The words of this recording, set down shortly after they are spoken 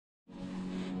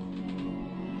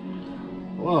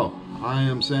Hello, I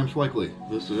am Sam Schweikely.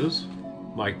 This is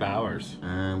Mike Bowers.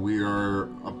 And we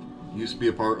used to be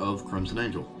a part of Crimson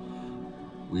Angel.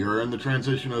 We are in the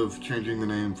transition of changing the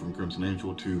name from Crimson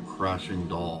Angel to Crashing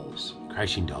Dolls.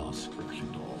 Crashing Dolls.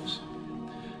 Crashing Dolls.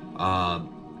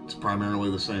 It's primarily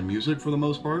the same music for the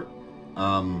most part. We're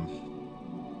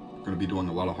going to be doing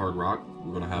a lot of hard rock.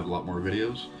 We're going to have a lot more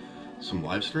videos, some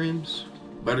live streams,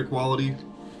 better quality,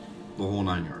 the whole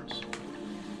 9 yards.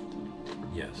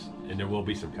 Yes, and there will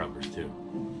be some covers too.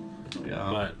 Yeah.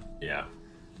 But yeah,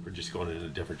 we're just going in a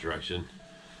different direction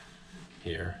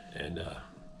here, and I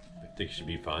think it should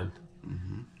be fun.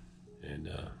 Mm-hmm. And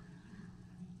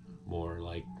more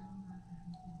like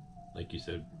you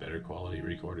said, better quality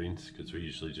recordings, because we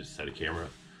usually just set a camera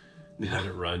and let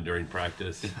it run during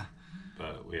practice. Yeah.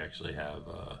 But we actually have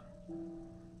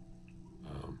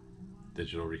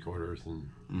digital recorders and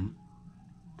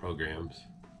programs.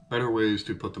 Better ways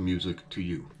to put the music to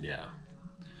you. Yeah.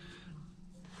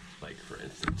 Like, for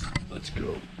instance, let's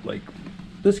go like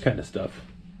this kind of stuff.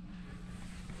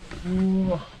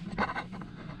 Oh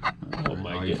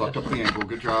my You goodness. fucked up the ankle.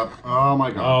 Good job. Oh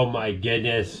my god. Oh my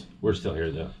goodness. We're still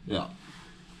here though. Yeah.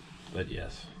 But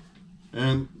yes.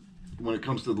 And when it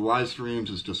comes to the live streams,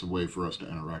 it's just a way for us to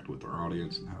interact with our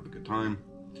audience and have a good time.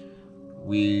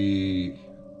 We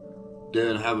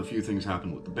did have a few things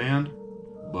happen with the band,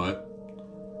 but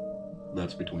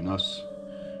that's between us.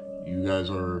 You guys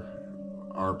are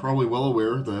probably well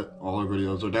aware that all our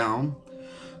videos are down.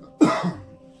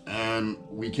 And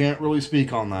we can't really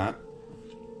speak on that.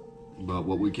 But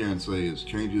what we can say is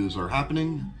changes are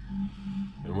happening.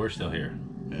 And we're still here.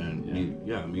 And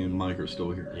me and Mike are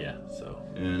still here. Yeah, so.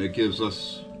 And it gives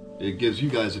you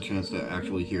guys a chance to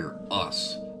actually hear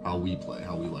us, how we play,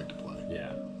 how we like to play.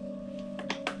 Yeah.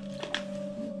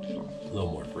 A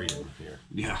little more freedom here.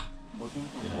 Yeah.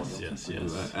 Yes.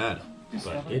 That ad.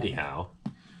 But anyhow,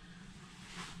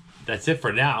 that's it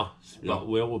for now. Yeah. But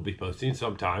we'll be posting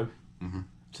sometime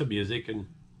some music, and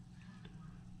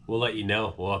we'll let you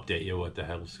know. We'll update you what the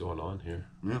hell's going on here.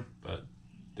 Yeah. But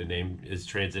the name is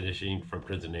transitioning from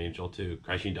Crimson Angel to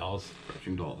Crashing Dolls.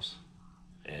 Crashing Dolls.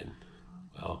 And,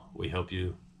 well, we hope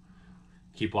you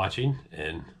keep watching,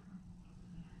 and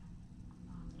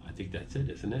I think that's it,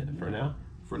 isn't it, for now?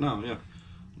 For now, yeah.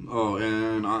 Oh,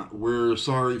 and we're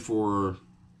sorry for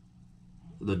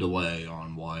the delay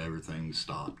on why everything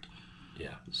stopped.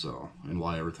 Yeah. So, and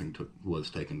why everything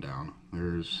was taken down.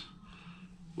 There's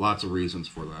lots of reasons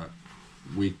for that.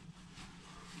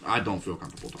 I don't feel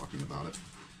comfortable talking about it.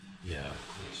 Yeah,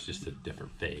 it's just a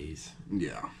different phase.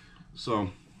 Yeah. So,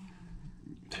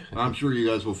 I'm sure you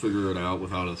guys will figure it out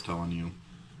without us telling you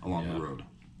along the road.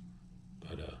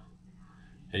 But,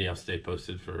 anyhow, stay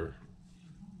posted for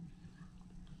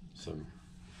some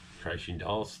Crashing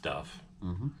Doll stuff.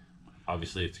 Mm-hmm.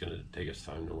 Obviously, it's going to take us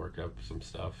time to work up some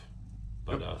stuff.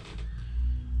 But,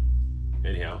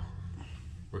 anyhow,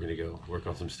 we're going to go work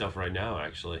on some stuff right now,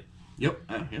 actually. Yep.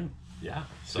 Yeah. Yeah.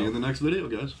 So, See you in the next video,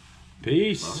 guys.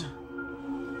 peace. Bye.